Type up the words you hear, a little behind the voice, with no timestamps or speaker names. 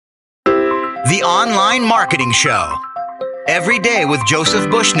The Online Marketing Show. Every day with Joseph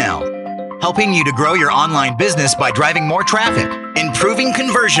Bushnell, helping you to grow your online business by driving more traffic, improving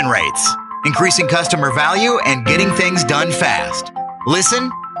conversion rates, increasing customer value, and getting things done fast.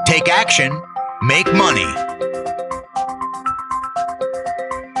 Listen, take action, make money.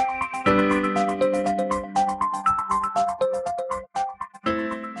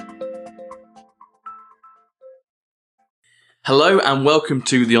 Hello and welcome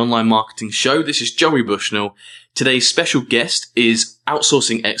to the Online Marketing Show. This is Joey Bushnell. Today's special guest is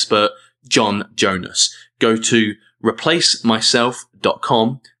outsourcing expert John Jonas. Go to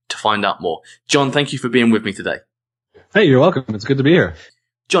replacemyself.com to find out more. John, thank you for being with me today. Hey, you're welcome. It's good to be here.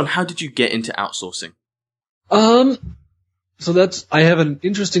 John, how did you get into outsourcing? I have an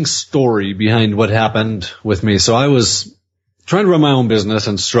interesting story behind what happened with me. So I was trying to run my own business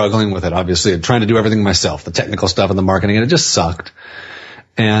and struggling with it, obviously, and trying to do everything myself, the technical stuff and the marketing, and it just sucked.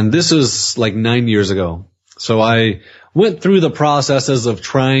 And this was like 9 years ago. So I went through the processes of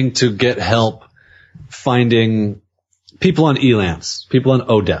trying to get help finding people on Elance, people on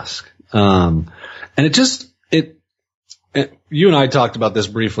Odesk. And you and I talked about this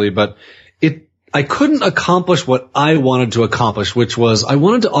briefly, but I couldn't accomplish what I wanted to accomplish, which was I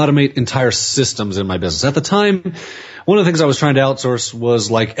wanted to automate entire systems in my business. At the time, one of the things I was trying to outsource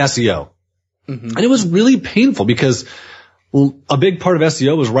was like SEO. Mm-hmm. And it was really painful because a big part of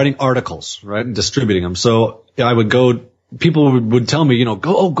SEO was writing articles, right, and distributing them. So I would people would tell me,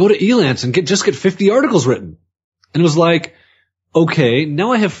 go to Elance and just get 50 articles written. And it was like, okay,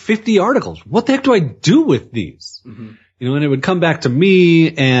 now I have 50 articles. What the heck do I do with these? Mm-hmm. And it would come back to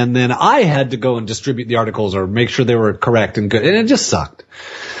me, and then I had to go and distribute the articles or make sure they were correct and good. And it just sucked.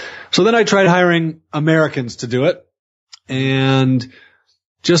 So then I tried hiring Americans to do it and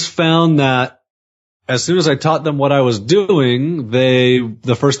just found that as soon as I taught them what I was doing,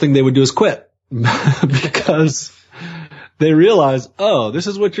 the first thing they would do is quit because they realized, oh, this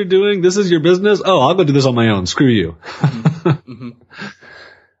is what you're doing. This is your business. Oh, I'll go do this on my own. Screw you.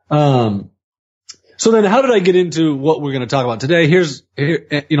 Mm-hmm. So then how did I get into what we're going to talk about today?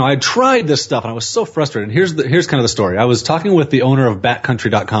 I tried this stuff and I was so frustrated. Here's kind of the story. I was talking with the owner of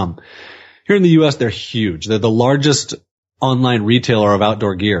backcountry.com. Here in the US, they're huge. They're the largest online retailer of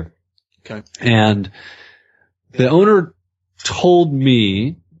outdoor gear. Okay. And the owner told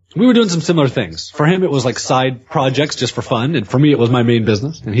me we were doing some similar things. For him, it was like side projects just for fun. And for me, it was my main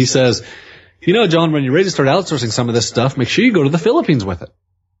business. And he says, John, when you're ready to start outsourcing some of this stuff, make sure you go to the Philippines with it.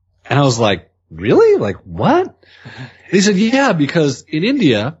 And I was like, really? Like what? And he said, yeah, because in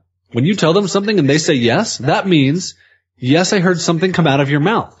India, when you tell them something and they say yes, that means, yes, I heard something come out of your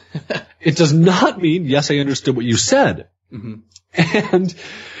mouth. It does not mean, yes, I understood what you said. Mm-hmm. And,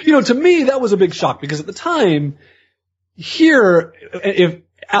 to me, that was a big shock because at the time here, if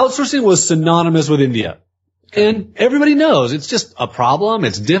outsourcing was synonymous with India, and everybody knows it's just a problem.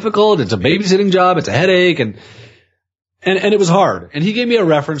 It's difficult. It's a babysitting job. It's a headache. And it was hard. And he gave me a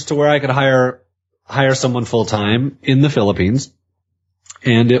reference to where I could hire someone full time in the Philippines.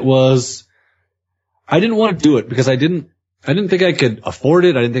 And I didn't want to do it because I didn't think I could afford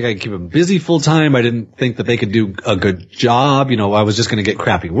it. I didn't think I could keep them busy full time. I didn't think that they could do a good job. I was just going to get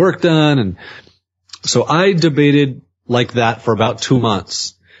crappy work done. And so I debated like that for about 2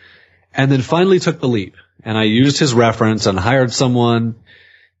 months and then finally took the leap. And I used his reference and hired someone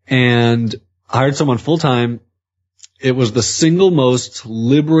full time. It was the single most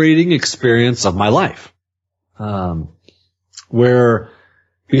liberating experience of my life. Where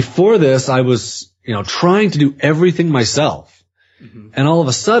before this, I was, trying to do everything myself. Mm-hmm. And all of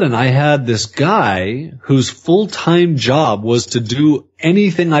a sudden, I had this guy whose full-time job was to do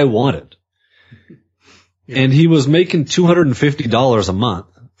anything I wanted. Yeah. And he was making $250 a month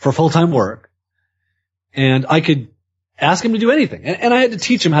for full-time work. And I could ask him to do anything. And I had to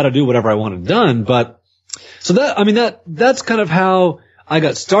teach him how to do whatever I wanted done, but so that's kind of how I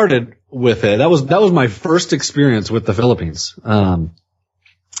got started with it. That was my first experience with the Philippines.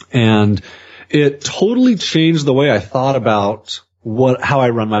 And it totally changed the way I thought about how I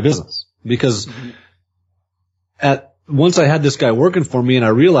run my business because once I had this guy working for me and I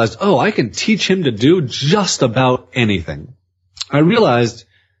realized, oh, I can teach him to do just about anything. I realized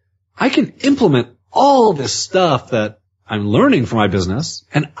I can implement all this stuff that I'm learning for my business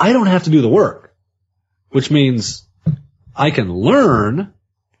and I don't have to do the work. Which means I can learn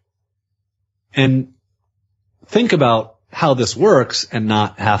and think about how this works and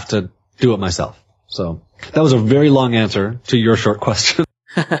not have to do it myself. So that was a very long answer to your short question.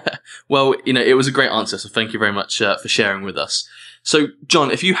 Well, it was a great answer. So thank you very much for sharing with us. So John,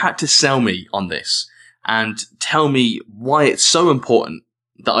 if you had to sell me on this and tell me why it's so important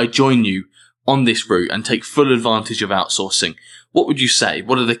that I join you, on this route and take full advantage of outsourcing, what would you say?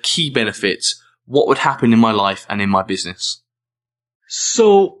 What are the key benefits? What would happen in my life and in my business?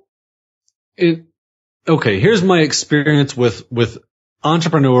 So, here's my experience with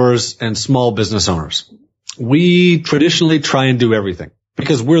entrepreneurs and small business owners. We traditionally try and do everything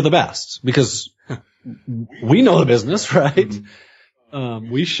because we're the best, because we know the business, right?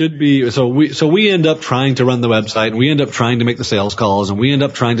 We should be, so we end up trying to run the website, and we end up trying to make the sales calls, and we end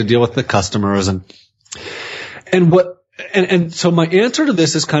up trying to deal with the customers, and so my answer to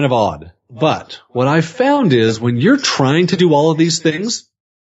this is kind of odd. But what I found is when you're trying to do all of these things,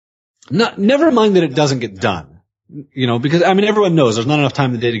 never mind that it doesn't get done, because everyone knows there's not enough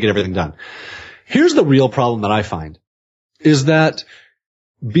time in the day to get everything done. Here's the real problem that I find is that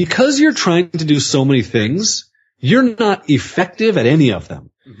because you're trying to do so many things, you're not effective at any of them.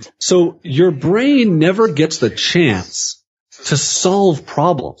 So your brain never gets the chance to solve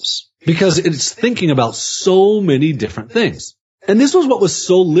problems because it's thinking about so many different things. And this was what was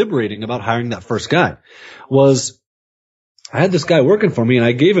so liberating about hiring that first guy was I had this guy working for me and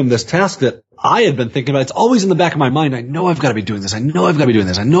I gave him this task that I had been thinking about. It's always in the back of my mind. I know I've got to be doing this. I know I've got to be doing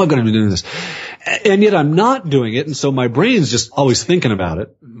this. I know I've got to be doing this. And yet I'm not doing it. And so my brain's just always thinking about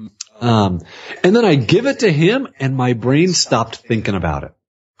it. And then I give it to him and my brain stopped thinking about it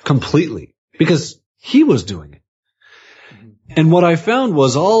completely because he was doing it. And what I found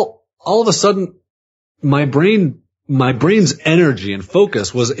was all of a sudden my brain's energy and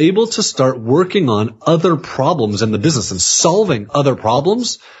focus was able to start working on other problems in the business and solving other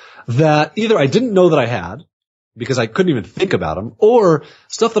problems that either I didn't know that I had because I couldn't even think about them, or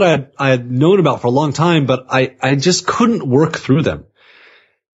stuff that I had known about for a long time, but I just couldn't work through them.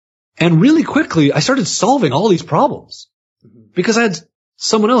 And really quickly, I started solving all these problems because I had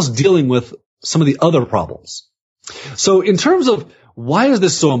someone else dealing with some of the other problems. So in terms of why is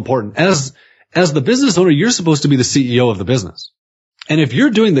this so important? As the business owner, you're supposed to be the CEO of the business. And if you're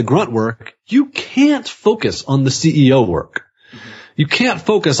doing the grunt work, you can't focus on the CEO work. You can't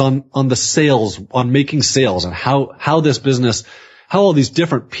focus on the sales, on making sales and how this business, how all these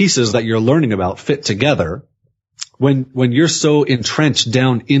different pieces that you're learning about fit together when you're so entrenched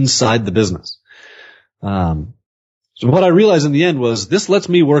down inside the business. So what I realized in the end was this lets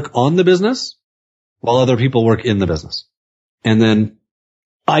me work on the business while other people work in the business. And then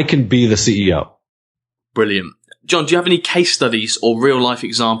I can be the CEO. Brilliant. John, do you have any case studies or real life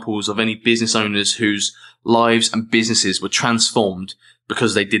examples of any business owners whose lives and businesses were transformed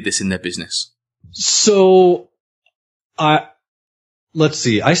because they did this in their business? So, let's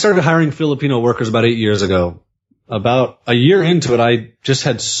see. I started hiring Filipino workers about 8 years ago. About a year into it, I just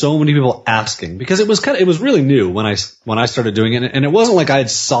had so many people asking because it was really new when I started doing it. And it wasn't like I had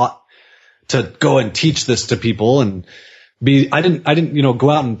sought to go and teach this to people and I didn't, go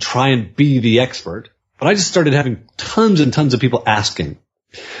out and try and be the expert, but I just started having tons and tons of people asking.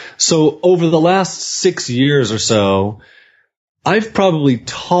 So over the last 6 years or so, I've probably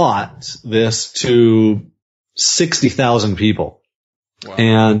taught this to 60,000 people. Wow.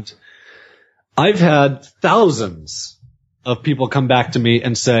 And I've had thousands of people come back to me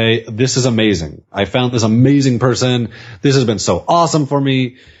and say, this is amazing. I found this amazing person. This has been so awesome for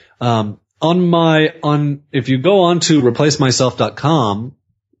me. If you go on to replacemyself.com,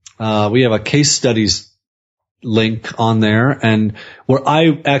 we have a case studies link on there and where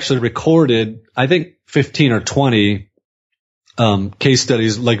I actually recorded, I think 15 or 20, case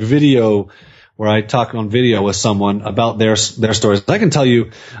studies, like video, where I talk on video with someone about their stories. I can tell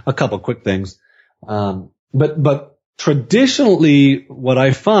you a couple quick things. But traditionally what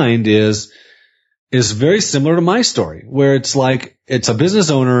I find is very similar to my story, where it's like, it's a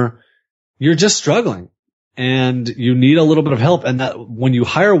business owner, you're just struggling and you need a little bit of help. And that when you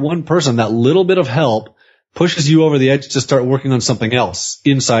hire one person, that little bit of help pushes you over the edge to start working on something else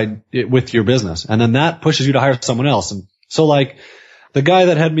inside it with your business. And then that pushes you to hire someone else. And so like the guy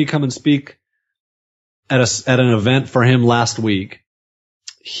that had me come and speak at an event for him last week,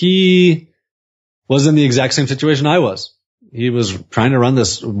 he was in the exact same situation I was. He was trying to run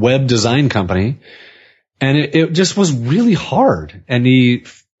this web design company and it just was really hard. And he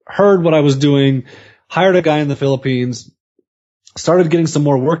heard what I was doing, hired a guy in the Philippines, started getting some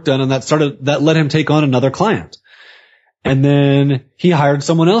more work done, and that let him take on another client. And then he hired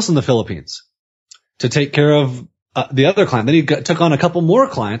someone else in the Philippines to take care of the other client. Then he took on a couple more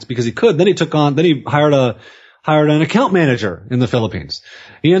clients because he could. Then he hired an account manager in the Philippines.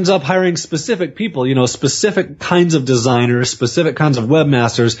 He ends up hiring specific people, specific kinds of designers, specific kinds of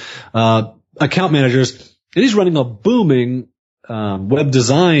webmasters, account managers, and he's running a booming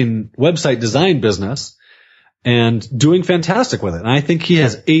website design business and doing fantastic with it. And I think he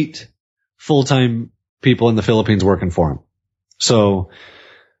has 8 full-time people in the Philippines working for him. So,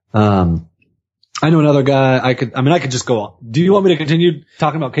 I know another guy. I could just go on. Do you want me to continue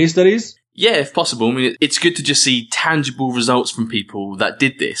talking about case studies? Yeah, if possible. I mean, it's good to just see tangible results from people that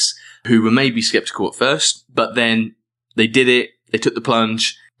did this, who were maybe skeptical at first, but then they did it, they took the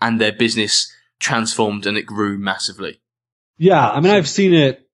plunge, and their business transformed and it grew massively. Yeah, I mean, I've seen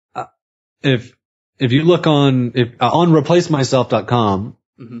it. If you look on replacemyself.com,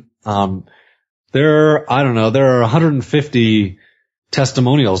 there are 150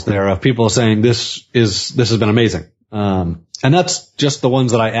 testimonials there of people saying this has been amazing. And that's just the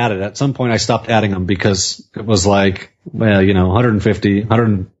ones that I added. At some point I stopped adding them because it was like, 150,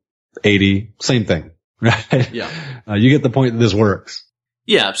 180, same thing, right? Yeah. You get the point that this works.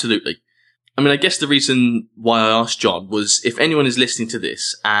 Yeah, absolutely. I mean, I guess the reason why I asked John was if anyone is listening to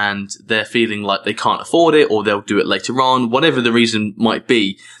this and they're feeling like they can't afford it or they'll do it later on, whatever the reason might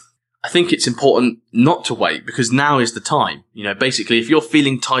be, I think it's important not to wait because now is the time. Basically, if you're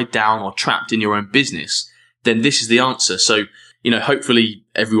feeling tied down or trapped in your own business, then this is the answer. So, hopefully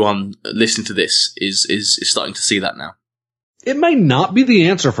everyone listening to this is starting to see that now. It may not be the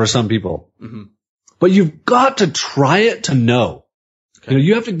answer for some people, but you've got to try it to know. Okay.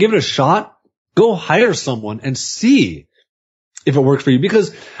 You have to give it a shot. Go hire someone and see if it works for you.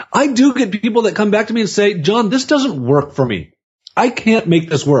 Because I do get people that come back to me and say, John, this doesn't work for me. I can't make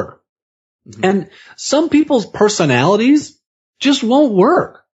this work. And some people's personalities just won't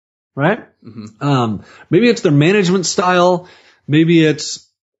work, right? Maybe it's their management style. Maybe it's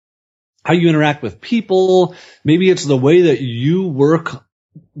how you interact with people. Maybe it's the way that you work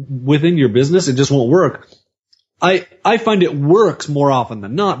within your business. It just won't work. I find it works more often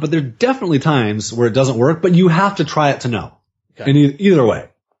than not, but there are definitely times where it doesn't work, but you have to try it to know. Okay. And either way.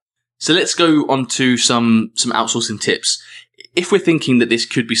 So let's go on to some outsourcing tips. If we're thinking that this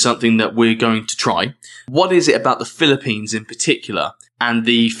could be something that we're going to try, what is it about the Philippines in particular and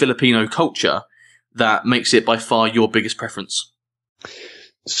the Filipino culture that makes it by far your biggest preference?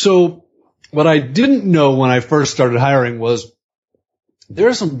 So what I didn't know when I first started hiring was there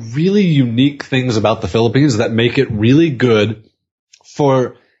are some really unique things about the Philippines that make it really good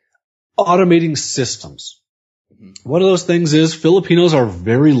for automating systems. One of those things is Filipinos are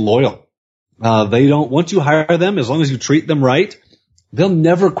very loyal. Once you hire them, as long as you treat them right, they'll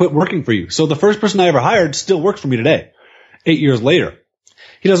never quit working for you. So the first person I ever hired still works for me today, 8 years later.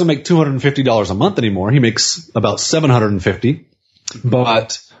 He doesn't make $250 a month anymore. He makes about $750.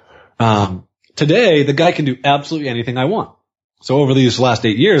 But today, the guy can do absolutely anything I want. So over these last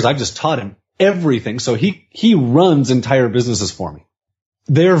 8 years, I've just taught him everything. So he runs entire businesses for me.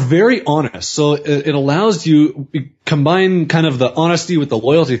 They're very honest. So it allows you combine kind of the honesty with the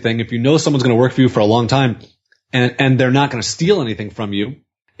loyalty thing. If you know someone's going to work for you for a long time and they're not going to steal anything from you,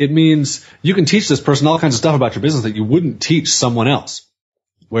 it means you can teach this person all kinds of stuff about your business that you wouldn't teach someone else,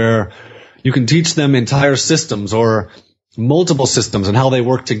 where you can teach them entire systems or multiple systems and how they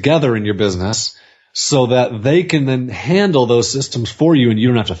work together in your business so that they can then handle those systems for you and you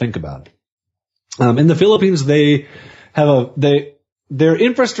don't have to think about it. In the Philippines, their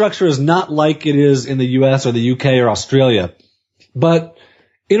infrastructure is not like it is in the US or the UK or Australia, but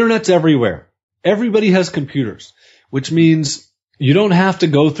internet's everywhere. Everybody has computers, which means you don't have to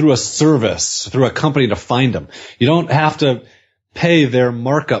go through a service, through a company to find them. You don't have to pay their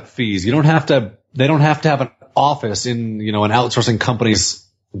markup fees. They don't have to have an office in, an outsourcing company's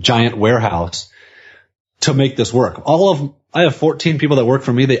giant warehouse to make this work. I have 14 people that work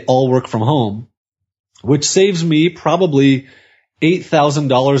for me. They all work from home, which saves me probably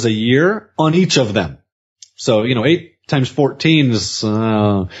 $8,000 a year on each of them. So, 8 times 14 is,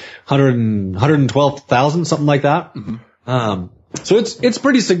 112,000, something like that. So it's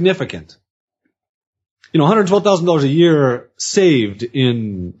pretty significant. $112,000 a year saved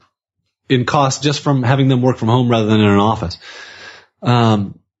in cost just from having them work from home rather than in an office.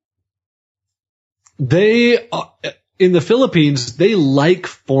 In the Philippines, they like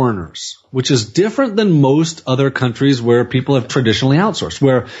foreigners, which is different than most other countries where people have traditionally outsourced.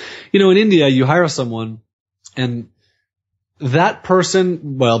 Where, in India, you hire someone and that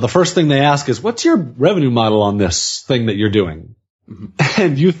person, the first thing they ask is, what's your revenue model on this thing that you're doing?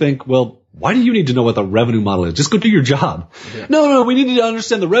 And you think, why do you need to know what the revenue model is? Just go do your job. Yeah. No, we need to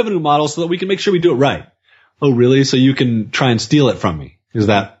understand the revenue model so that we can make sure we do it right. Oh, really? So you can try and steal it from me. Is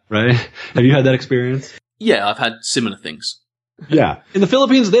that right? Have you had that experience? Yeah, I've had similar things. Yeah. In the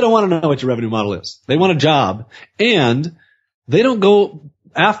Philippines, they don't want to know what your revenue model is. They want a job, and they don't go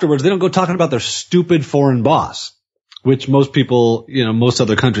afterwards. They don't go talking about their stupid foreign boss. which most people, most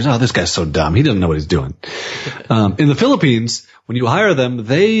other countries, oh, this guy's so dumb. He doesn't know what he's doing. In the Philippines, when you hire them,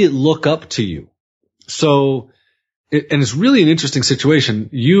 they look up to you. So, and it's really an interesting situation.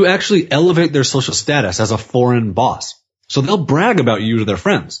 You actually elevate their social status as a foreign boss. So they'll brag about you to their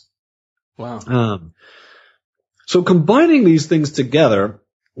friends. Wow. So combining these things together,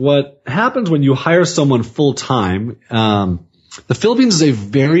 what happens when you hire someone full time, the Philippines is a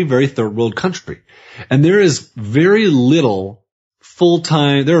very, very third world country. And there is very little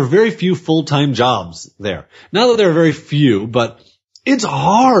full-time, there are very few full-time jobs there. Not that there are very few, but it's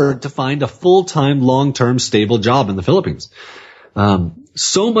hard to find a full-time, long-term, stable job in the Philippines.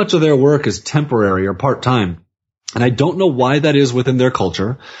 So much of their work is temporary or part-time. And I don't know why that is within their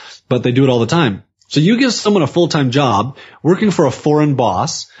culture, but they do it all the time. So you give someone a full-time job, working for a foreign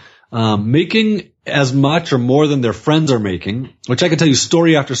boss, making as much or more than their friends are making, which I can tell you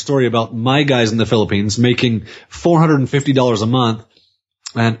story after story about my guys in the Philippines making $450 a month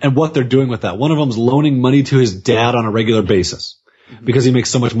and what they're doing with that. One of them is loaning money to his dad on a regular basis because he makes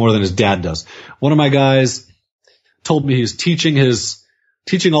so much more than his dad does. One of my guys told me he's teaching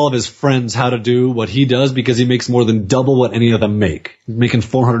all of his friends how to do what he does because he makes more than double what any of them make. He's making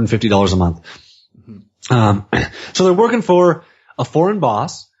 $450 a month. So they're working for a foreign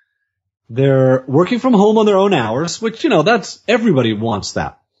boss. They're working from home on their own hours, which, that's, everybody wants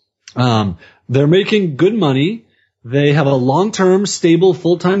that. They're making good money. They have a long-term, stable,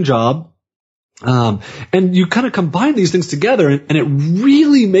 full-time job. And you kind of combine these things together and it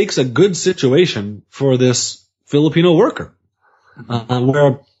really makes a good situation for this Filipino worker.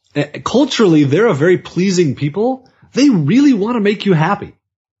 Where culturally they're a very pleasing people. They really want to make you happy.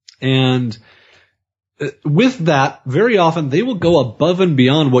 And with that, very often they will go above and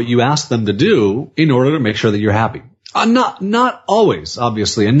beyond what you ask them to do in order to make sure that you're happy. Not always,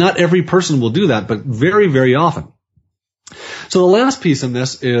 obviously, and not every person will do that, but very, very often. So the last piece in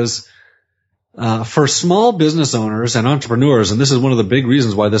this is for small business owners and entrepreneurs, and this is one of the big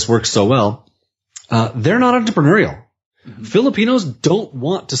reasons why this works so well, they're not entrepreneurial. Mm-hmm. Filipinos don't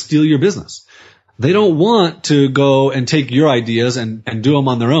want to steal your business. They don't want to go and take your ideas and do them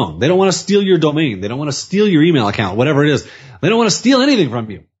on their own. They don't want to steal your domain. They don't want to steal your email account, whatever it is. They don't want to steal anything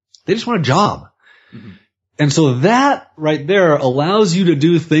from you. They just want a job. Mm-hmm. And so that right there allows you to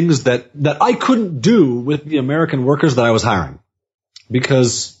do things that I couldn't do with the American workers that I was hiring.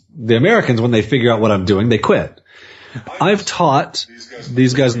 Because the Americans, when they figure out what I'm doing, they quit. I've taught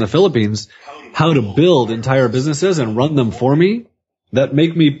these guys in the Philippines how to build entire businesses and run them for me that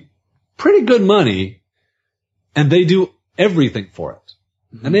make me pretty good money, and they do everything for it.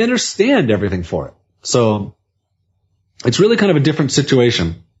 Mm-hmm. And they understand everything for it. So it's really kind of a different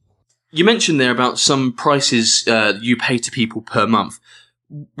situation. You mentioned there about some prices you pay to people per month.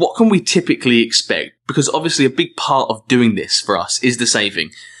 What can we typically expect? Because obviously a big part of doing this for us is the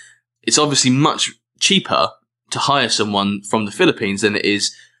saving. It's obviously much cheaper to hire someone from the Philippines than it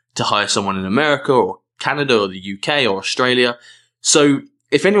is to hire someone in America or Canada or the UK or Australia. So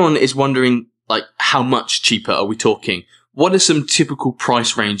if anyone is wondering, like, how much cheaper are we talking? What are some typical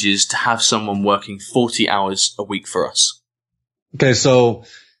price ranges to have someone working 40 hours a week for us? Okay, so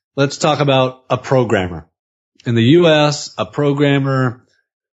let's talk about a programmer. In the US, a programmer,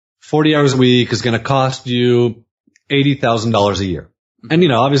 40 hours a week is going to cost you $80,000 a year.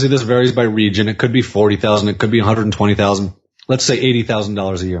 And, obviously this varies by region. It could be 40,000. It could be 120,000. Let's say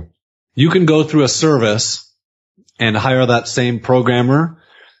 $80,000 a year. You can go through a service and hire that same programmer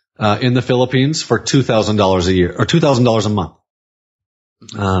in the Philippines for $2,000 a year or $2,000 a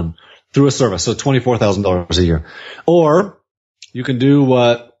month through a service, so $24,000 a year. Or you can do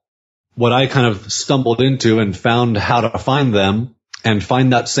what I kind of stumbled into and found how to find them and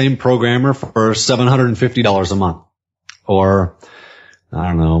find that same programmer for $750 a month or I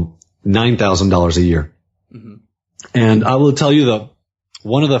don't know, $9,000 a year. Mm-hmm. And I will tell you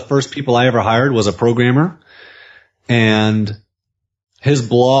one of the first people I ever hired was a programmer, and his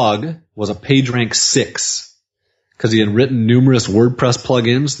blog was a PageRank 6 because he had written numerous WordPress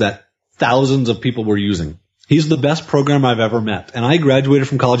plugins that thousands of people were using. He's the best programmer I've ever met. And I graduated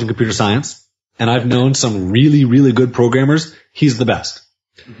from college in computer science, and I've known some really, really good programmers. He's the best.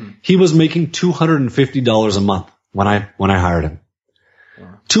 Mm-hmm. He was making $250 a month when I hired him.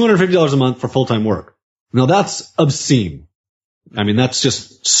 Wow. $250 a month for full-time work. Now that's obscene. I mean, that's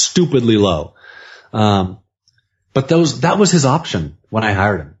just stupidly low. But that was his option when I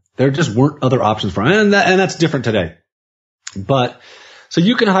hired him. There just weren't other options for him. And that's different today. But, so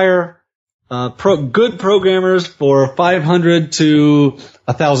you can hire, good programmers for $500 to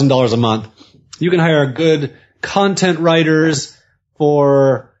 $1,000 a month. You can hire good content writers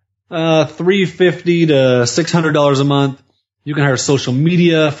for $350 to $600 a month. You can hire social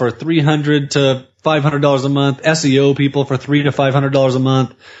media for $300 to $500 a month. SEO people for $300 to $500 a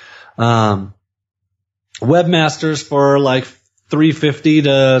month. Webmasters for like $350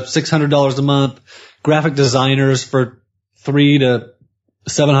 to $600 a month. Graphic designers for $300 to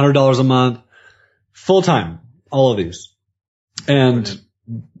 $700 a month. Full time, all of these, and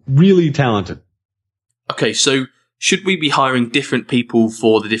really talented. Okay, so should we be hiring different people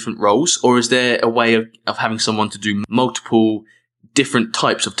for the different roles, or is there a way of having someone to do multiple different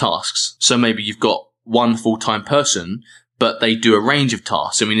types of tasks? So maybe you've got one full-time person, but they do a range of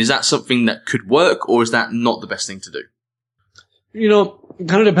tasks. I mean, is that something that could work, or is that not the best thing to do? You know, it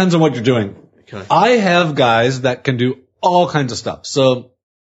kind of depends on what you're doing. Okay. I have guys that can do all kinds of stuff. So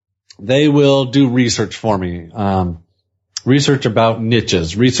they will do research for me, research about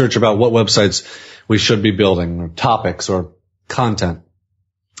niches, research about what websites we should be building, or topics or content.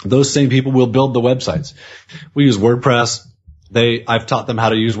 Those same people will build the websites. We use WordPress. I've taught them how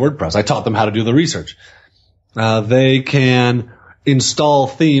to use WordPress. I taught them how to do the research. They can install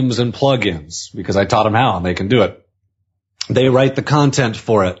themes and plugins because I taught them how, and they can do it. They write the content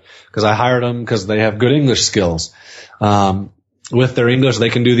for it because I hired them because they have good English skills. With their English, they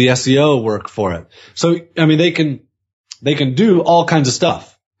can do the SEO work for it. So, I mean, they can do all kinds of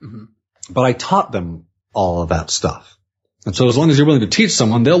stuff. Mm-hmm. But I taught them all of that stuff. And so as long as you're willing to teach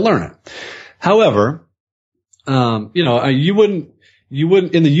someone, they'll learn it. However, you wouldn't,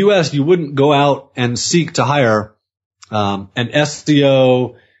 in the US, you wouldn't go out and seek to hire, an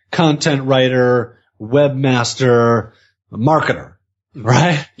SEO, content writer, webmaster, marketer,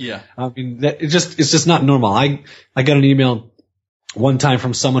 right? Yeah. I mean, it's just not normal. I got an email one time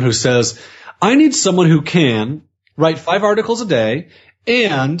from someone who says, I need someone who can write 5 articles a day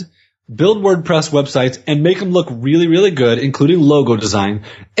and build WordPress websites and make them look really, really good, including logo design,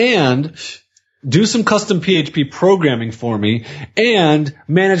 and do some custom PHP programming for me, and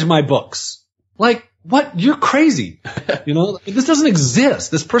manage my books. Like, what? You're crazy. This doesn't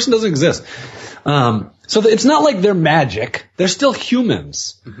exist. This person doesn't exist. So it's not like they're magic. They're still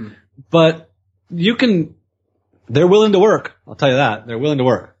humans. Mm-hmm. But they're willing to work. I'll tell you that. They're willing to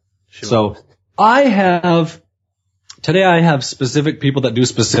work. Sure. So today I have specific people that do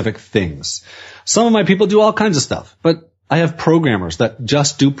specific things. Some of my people do all kinds of stuff, but I have programmers that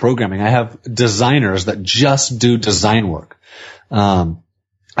just do programming. I have designers that just do design work. I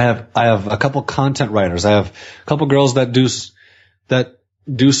have a couple content writers. I have a couple girls that do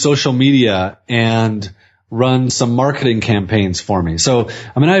social media and run some marketing campaigns for me. So,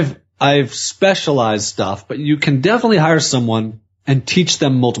 I mean, I've specialized stuff, but you can definitely hire someone and teach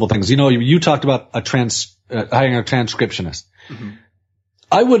them multiple things. You talked about hiring a transcriptionist. Mm-hmm.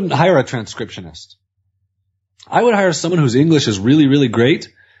 I wouldn't hire a transcriptionist. I would hire someone whose English is really, really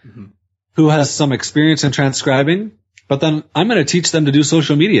great, mm-hmm. who has some experience in transcribing, but then I'm going to teach them to do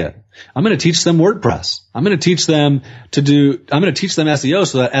social media. I'm going to teach them WordPress. I'm going to teach them SEO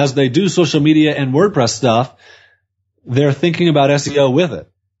so that as they do social media and WordPress stuff, they're thinking about SEO with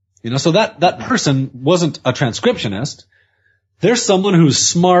it. So that person wasn't a transcriptionist. They're someone who's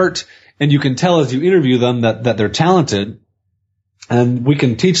smart, and you can tell as you interview them that they're talented, and we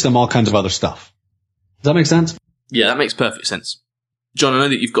can teach them all kinds of other stuff. Does that make sense? Yeah, that makes perfect sense. John, I know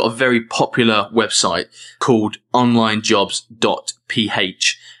that you've got a very popular website called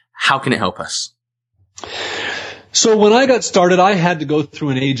onlinejobs.ph. How can it help us? So when I got started, I had to go through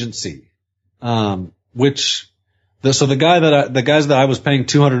an agency, the guys that I was paying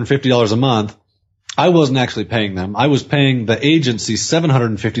 $250 a month, I wasn't actually paying them. I was paying the agency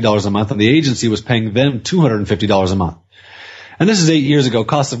 $750 a month, and the agency was paying them $250 a month. And this is 8 years ago.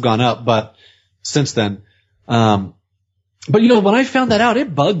 Costs have gone up, but since then, but when I found that out,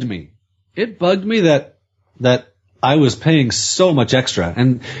 it bugged me. It bugged me that I was paying so much extra.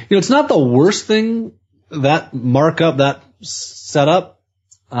 And, it's not the worst thing, that markup, that setup.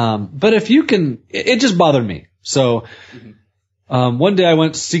 But if you can, it just bothered me. So, one day I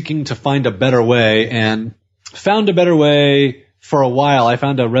went seeking to find a better way, and found a better way for a while. I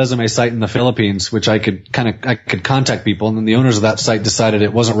found a resume site in the Philippines, which I could contact people, and then the owners of that site decided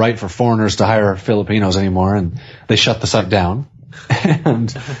it wasn't right for foreigners to hire Filipinos anymore, and they shut the site down.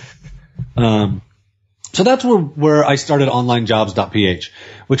 And, so that's where I started onlinejobs.ph,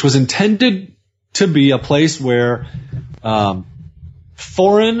 which was intended to be a place where,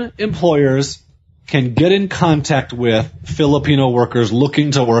 foreign employers can get in contact with Filipino workers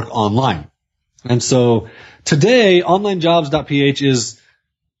looking to work online. And so today, onlinejobs.ph is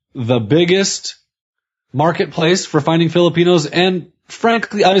the biggest marketplace for finding Filipinos. And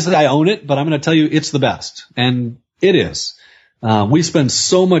frankly, obviously I own it, but I'm going to tell you it's the best. And it is. We spend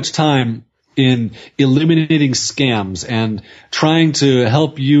so much time in eliminating scams and trying to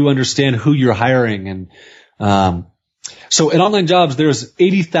help you understand who you're hiring. And so at Online Jobs, there's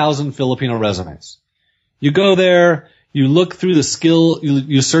 80,000 Filipino resumes. You go there, you look through the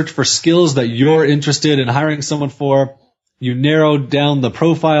you search for skills that you're interested in hiring someone for. You narrow down the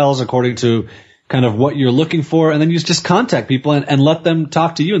profiles according to kind of what you're looking for, and then you just contact people and let them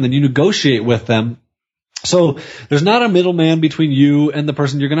talk to you, and then you negotiate with them. So there's not a middleman between you and the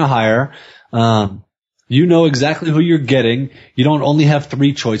person you're going to hire. You know exactly who you're getting. You don't only have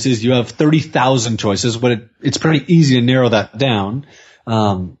 3 choices. You have 30,000 choices, but it's pretty easy to narrow that down,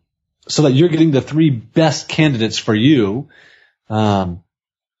 so that you're getting the 3 best candidates for you.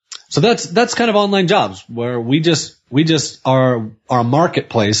 So that's kind of Online Jobs, where we just are a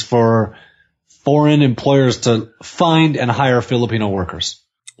marketplace for foreign employers to find and hire Filipino workers.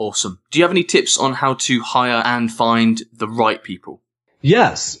 Awesome. Do you have any tips on how to hire and find the right people?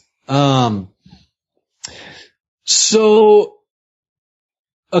 Yes. So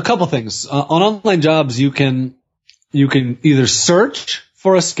a couple things. On Online Jobs, you can either search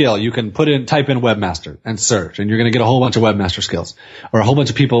for a skill. You can type in webmaster and search, and you're going to get a whole bunch of webmaster skills, or a whole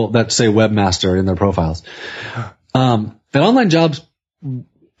bunch of people that say webmaster in their profiles. At Online Jobs,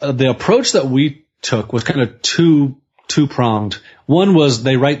 the approach that we took was kind of two-pronged. One was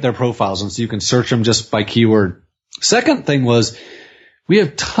they write their profiles, and so you can search them just by keyword. Second thing was we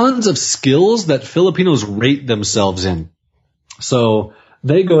have tons of skills that Filipinos rate themselves in. So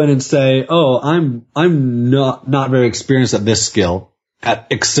they go in and say, "Oh, I'm not very experienced at this skill, at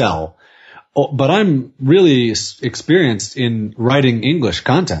Excel, but I'm really experienced in writing English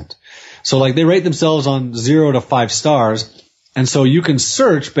content." So like they rate themselves on 0 to 5 stars. And so you can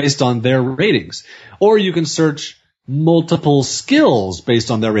search based on their ratings, or you can search multiple skills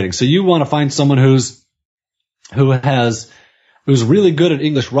based on their ratings. So you want to find someone who's really good at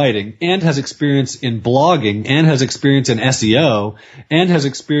English writing and has experience in blogging and has experience in SEO and has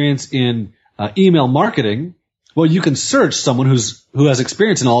experience in email marketing. Well, you can search someone who has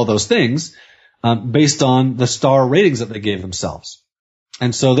experience in all of those things based on the star ratings that they gave themselves.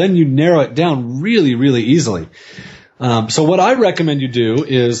 And so then you narrow it down really, really easily. So what I recommend you do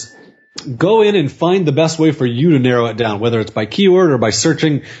is go in and find the best way for you to narrow it down, whether it's by keyword or by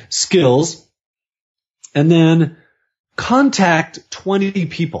searching skills, and then contact 20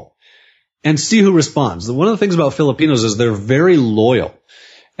 people and see who responds. One of the things about Filipinos is they're very loyal.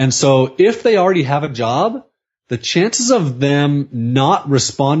 And so if they already have a job, the chances of them not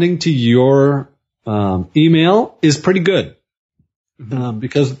responding to your email is pretty good.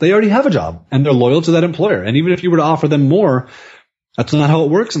 Because they already have a job and they're loyal to that employer. And even if you were to offer them more, that's not how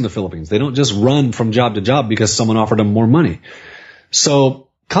it works in the Philippines. They don't just run from job to job because someone offered them more money. So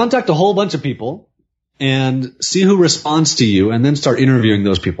contact a whole bunch of people and see who responds to you, and then start interviewing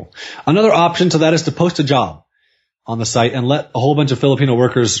those people. Another option to that is to post a job on the site and let a whole bunch of Filipino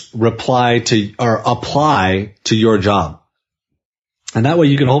workers apply to your job. And that way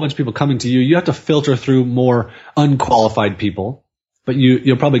you get a whole bunch of people coming to you. You have to filter through more unqualified people, but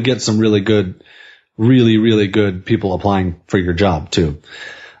you'll probably get some really good, really, really good people applying for your job too.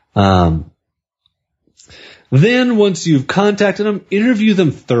 Then once you've contacted them, interview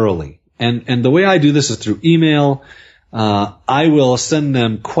them thoroughly. And the way I do this is through email. I will send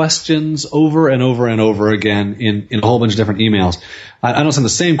them questions over and over and over again in a whole bunch of different emails. I don't send the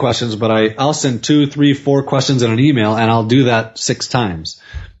same questions, but I'll send 2, 3, 4 questions in an email, and I'll do that 6 times.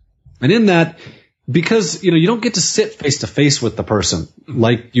 And in that, because, you don't get to sit face to face with the person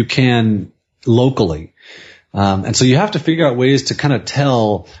like you can locally. And so you have to figure out ways to kind of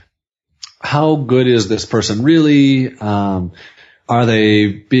tell how good is this person really? Are they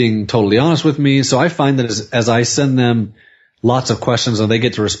being totally honest with me? So I find that as I send them lots of questions and they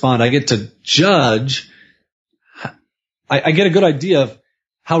get to respond, I get to judge. I get a good idea of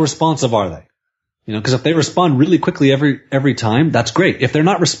how responsive are they. Because if they respond really quickly every time, that's great. If they're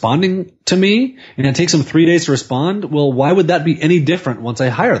not responding to me and it takes them 3 days to respond, well, why would that be any different once I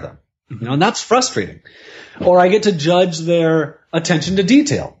hire them? And that's frustrating. Or I get to judge their attention to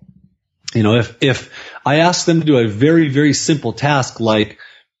detail. If I ask them to do a very, very simple task like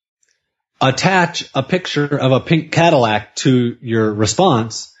attach a picture of a pink Cadillac to your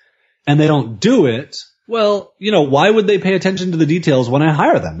response and they don't do it, well, why would they pay attention to the details when I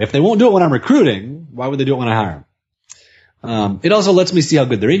hire them? If they won't do it when I'm recruiting, why would they do it when I hire them? It also lets me see how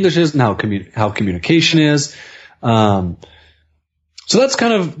good their English is and how communication is. So that's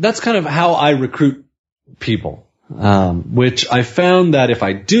kind of how I recruit people. Which I found that if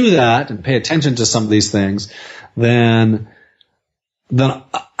I do that and pay attention to some of these things, then I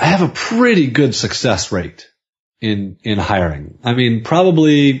have a pretty good success rate. in hiring. I mean,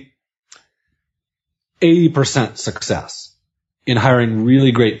 probably 80% success in hiring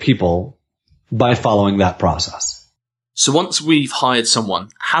really great people by following that process. So once we've hired someone,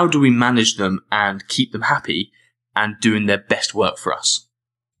 how do we manage them and keep them happy and doing their best work for us?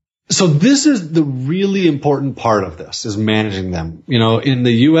 So this is the really important part of this, is managing them. You know, in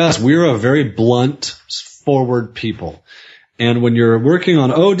the US, we're a very blunt, forward people. And when you're working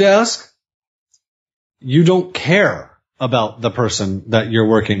on Odesk, you don't care about the person that you're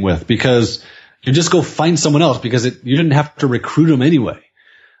working with because you just go find someone else because you didn't have to recruit them anyway.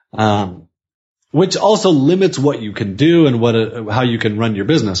 Which also limits what you can do and how you can run your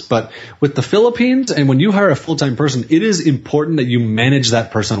business. But with the Philippines, and when you hire a full-time person, it is important that you manage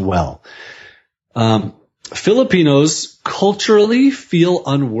that person well. Filipinos culturally feel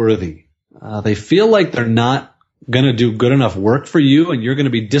unworthy. They feel like they're not going to do good enough work for you, and you're going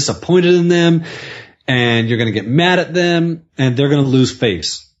to be disappointed in them, and you're going to get mad at them, and they're going to lose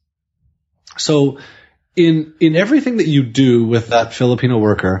face. So in everything that you do with that Filipino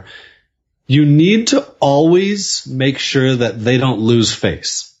worker, you need to always make sure that they don't lose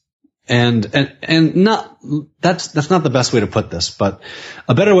face. And not, that's not the best way to put this, but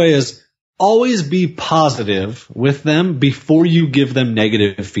a better way is always be positive with them before you give them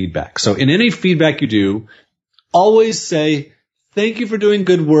negative feedback. So in any feedback you do, always say, thank you for doing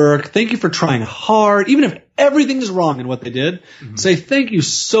good work. Thank you for trying hard. Even if everything is wrong in what they did, say, thank you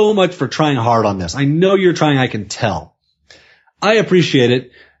so much for trying hard on this. I know you're trying. I can tell. I appreciate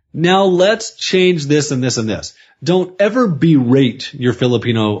it. Now let's change this and this and this. Don't ever berate your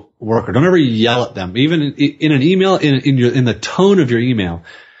Filipino worker. Don't ever yell at them. Even in an email, in the tone of your email,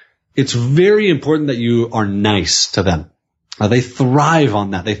 it's very important that you are nice to them. They thrive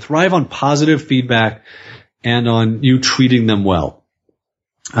on that. They thrive on positive feedback and on you treating them well.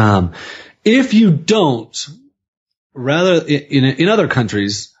 If you don't, rather in other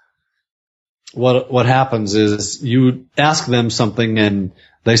countries, what happens is you ask them something and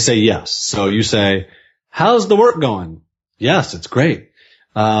they say yes. So you say, how's the work going? Yes, it's great.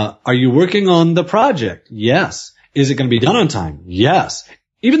 Are you working on the project? Yes. Is it going to be done on time? Yes.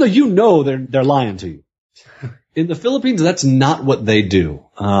 Even though you know they're lying to you. In the Philippines, that's not what they do.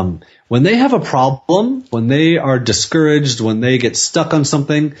 When they have a problem, when they are discouraged, when they get stuck on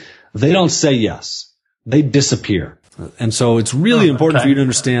something, they don't say yes. They disappear. And so it's really important for you to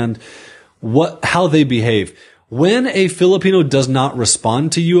understand how they behave. When a Filipino does not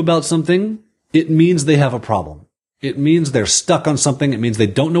respond to you about something, it means they have a problem. It means they're stuck on something. It means they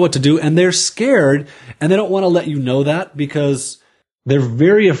don't know what to do, and they're scared, and they don't want to let you know that because they're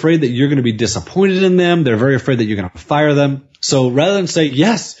very afraid that you're going to be disappointed in them. They're very afraid that you're going to fire them. So rather than say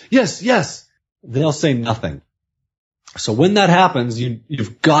yes, yes, yes, they'll say nothing. So when that happens,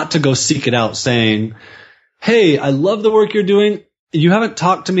 you've got to go seek it out saying, hey, I love the work you're doing. You haven't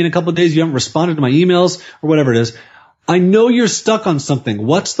talked to me in a couple of days. You haven't responded to my emails or whatever it is. I know you're stuck on something.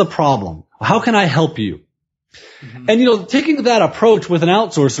 What's the problem? How can I help you? Mm-hmm. And, taking that approach with an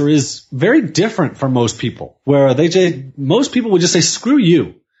outsourcer is very different for most people, where most people would just say, screw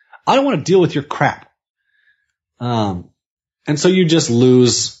you. I don't want to deal with your crap. And so you just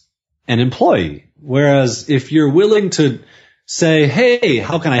lose an employee. Whereas if you're willing to say, hey,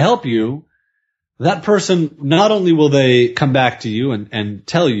 how can I help you? That person, not only will they come back to you and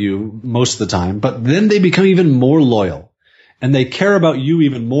tell you most of the time, but then they become even more loyal. And they care about you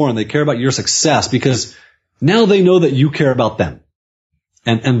even more, and they care about your success because now they know that you care about them.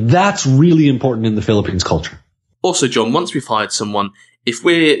 And that's really important in the Philippines culture. Also, John, once we've hired someone, if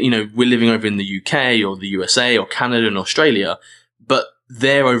we're living over in the UK or the USA or Canada and Australia, but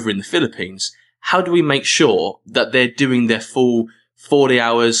they're over in the Philippines, how do we make sure that they're doing their full 40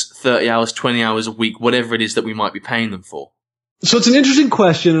 hours, 30 hours, 20 hours a week, whatever it is that we might be paying them for? So it's an interesting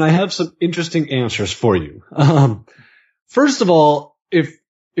question, and I have some interesting answers for you. First of all,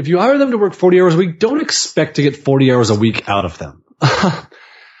 if you hire them to work 40 hours a week, don't expect to get 40 hours a week out of them.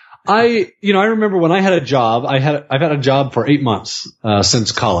 I remember when I had a job, I've had a job for 8 months,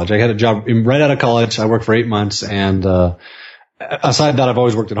 since college. I had a job right out of college. I worked for 8 months, and, aside that, I've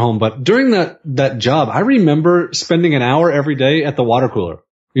always worked at home. But during that job, I remember spending an hour every day at the water cooler,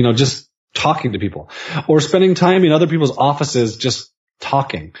 just talking to people, or spending time in other people's offices just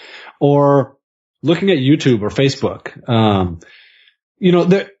talking, or looking at YouTube or Facebook.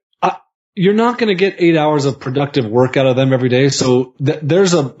 You're not going to get 8 hours of productive work out of them every day. So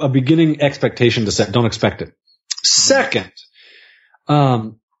there's a beginning expectation to set. Don't expect it. Second,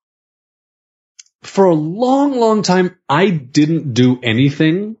 for a long, long time, I didn't do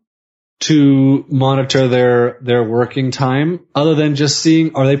anything to monitor their working time other than just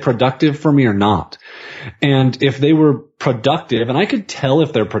seeing, are they productive for me or not? And if they were productive, and I could tell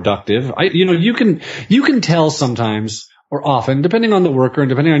if they're productive, you can tell sometimes or often, depending on the worker and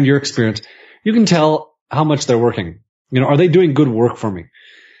depending on your experience, you can tell how much they're working. Are they doing good work for me?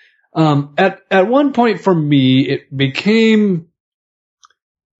 At one point for me, it became,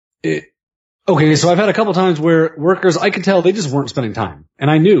 okay, so I've had a couple times where workers, I could tell they just weren't spending time,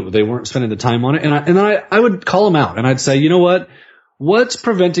 and I knew they weren't spending the time on it, and I would call them out, and I'd say, you know what? What's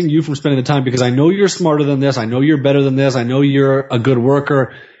preventing you from spending the time? Because I know you're smarter than this. I know you're better than this. I know you're a good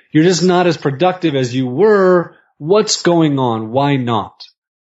worker. You're just not as productive as you were. What's going on? Why not?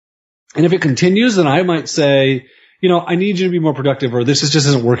 And if it continues, then I might say, I need you to be more productive, or this just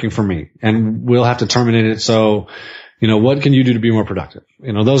isn't working for me, and we'll have to terminate it. So, what can you do to be more productive?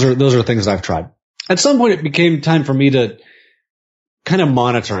 Those are things that I've tried. At some point, it became time for me to kind of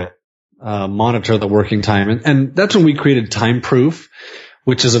monitor the working time. And that's when we created Time Proof,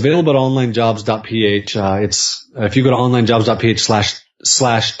 which is available at onlinejobs.ph. If you go to onlinejobs.ph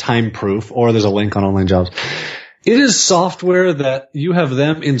 /time proof, or there's a link on Online Jobs. It is software that you have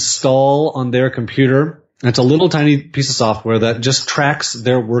them install on their computer. It's a little tiny piece of software that just tracks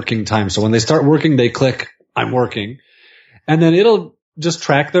their working time. So when they start working, they click, I'm working. And then it'll just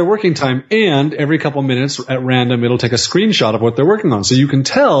track their working time. And every couple minutes at random, it'll take a screenshot of what they're working on. So you can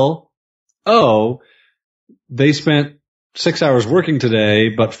tell, they spent 6 hours working today,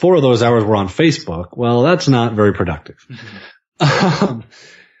 but 4 of those hours were on Facebook. Well, that's not very productive. Mm-hmm.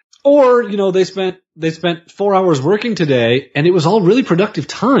 Or, they spent 4 hours working today and it was all really productive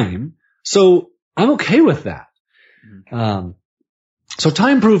time. So I'm okay with that. Mm-hmm. So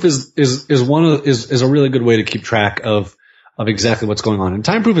Time Proof is a really good way to keep track of exactly what's going on. And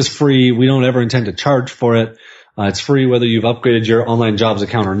Time Proof is free. We don't ever intend to charge for it. It's free whether you've upgraded your Online Jobs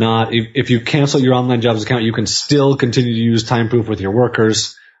account or not. If you cancel your Online Jobs account, you can still continue to use Time Proof with your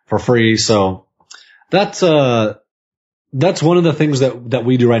workers for free. So that's one of the things that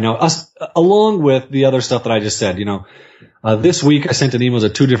we do right now, along with the other stuff that I just said. This week I sent an email to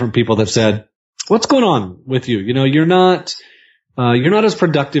 2 different people that said, what's going on with you? You're not as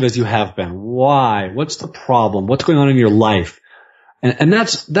productive as you have been. Why? What's the problem? What's going on in your life? And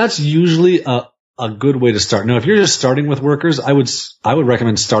that's usually a good way to start. Now, if you're just starting with workers, I would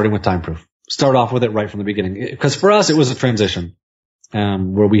recommend starting with Time Proof. Start off with it right from the beginning. Because for us, it was a transition,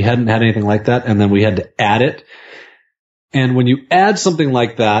 where we hadn't had anything like that, and then we had to add it. And when you add something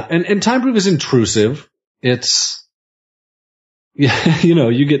like that, and Time Proof is intrusive, it's,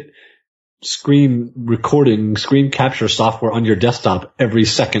 you get screen capture software on your desktop every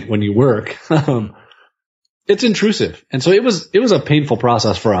second when you work. It's intrusive. And so it was a painful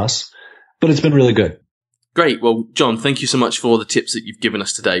process for us, but it's been really good. Great. Well, John, thank you so much for all the tips that you've given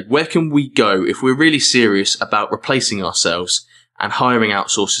us today. Where can we go if we're really serious about replacing ourselves and hiring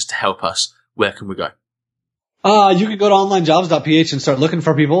outsourcers to help us? Where can we go? You could go to onlinejobs.ph and start looking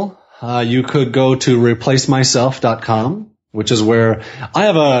for people. You could go to replacemyself.com, which is where I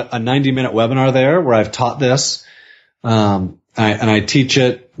have a 90-minute webinar there where I've taught this. And I teach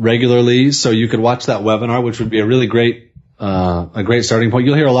it regularly. So you could watch that webinar, which would be a really great starting point.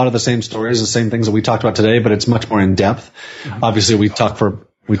 You'll hear a lot of the same stories, the same things that we talked about today, but it's much more in depth. Mm-hmm. Obviously we talk for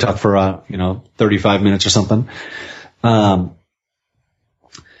 35 minutes or something.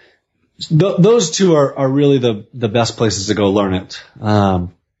 Those 2 are really the best places to go learn it.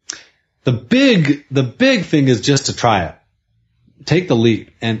 The big thing is just to try it. Take the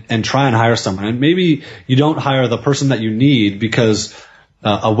leap and try and hire someone. And maybe you don't hire the person that you need because the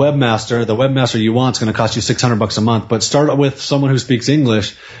webmaster you want is going to cost you $600 a month, but start with someone who speaks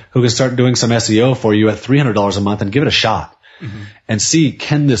English who can start doing some SEO for you at $300 a month and give it a shot. Mm-hmm. And see,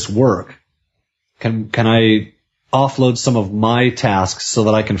 can this work? Can I offload some of my tasks so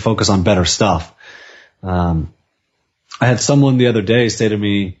that I can focus on better stuff? I had someone the other day say to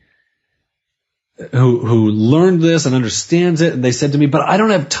me, who learned this and understands it, and they said to me, but I don't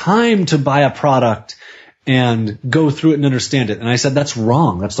have time to buy a product and go through it and understand it. And I said, that's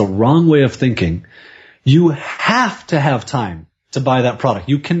wrong. That's the wrong way of thinking. You have to have time to buy that product.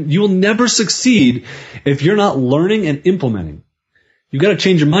 You will never succeed if you're not learning and implementing. You got to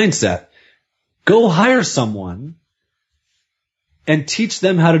change your mindset. Go hire someone and teach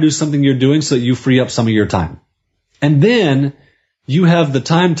them how to do something you're doing so that you free up some of your time. And then you have the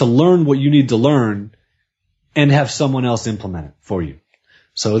time to learn what you need to learn and have someone else implement it for you.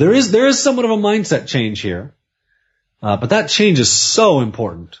 So there is somewhat of a mindset change here. But that change is so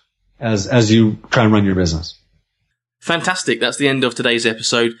important as you try and run your business. Fantastic. That's the end of today's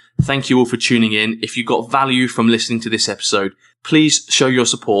episode. Thank you all for tuning in. If you got value from listening to this episode, please show your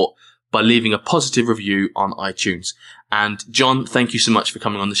support by leaving a positive review on iTunes. And John, thank you so much for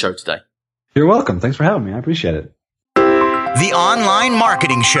coming on the show today. You're welcome. Thanks for having me. I appreciate it. The Online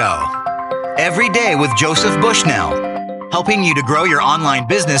Marketing Show. Every day with Joseph Bushnell, helping you to grow your online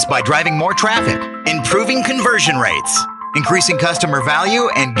business by driving more traffic, improving conversion rates, increasing customer value,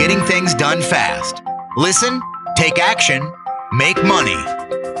 and getting things done fast. Listen, take action, make money.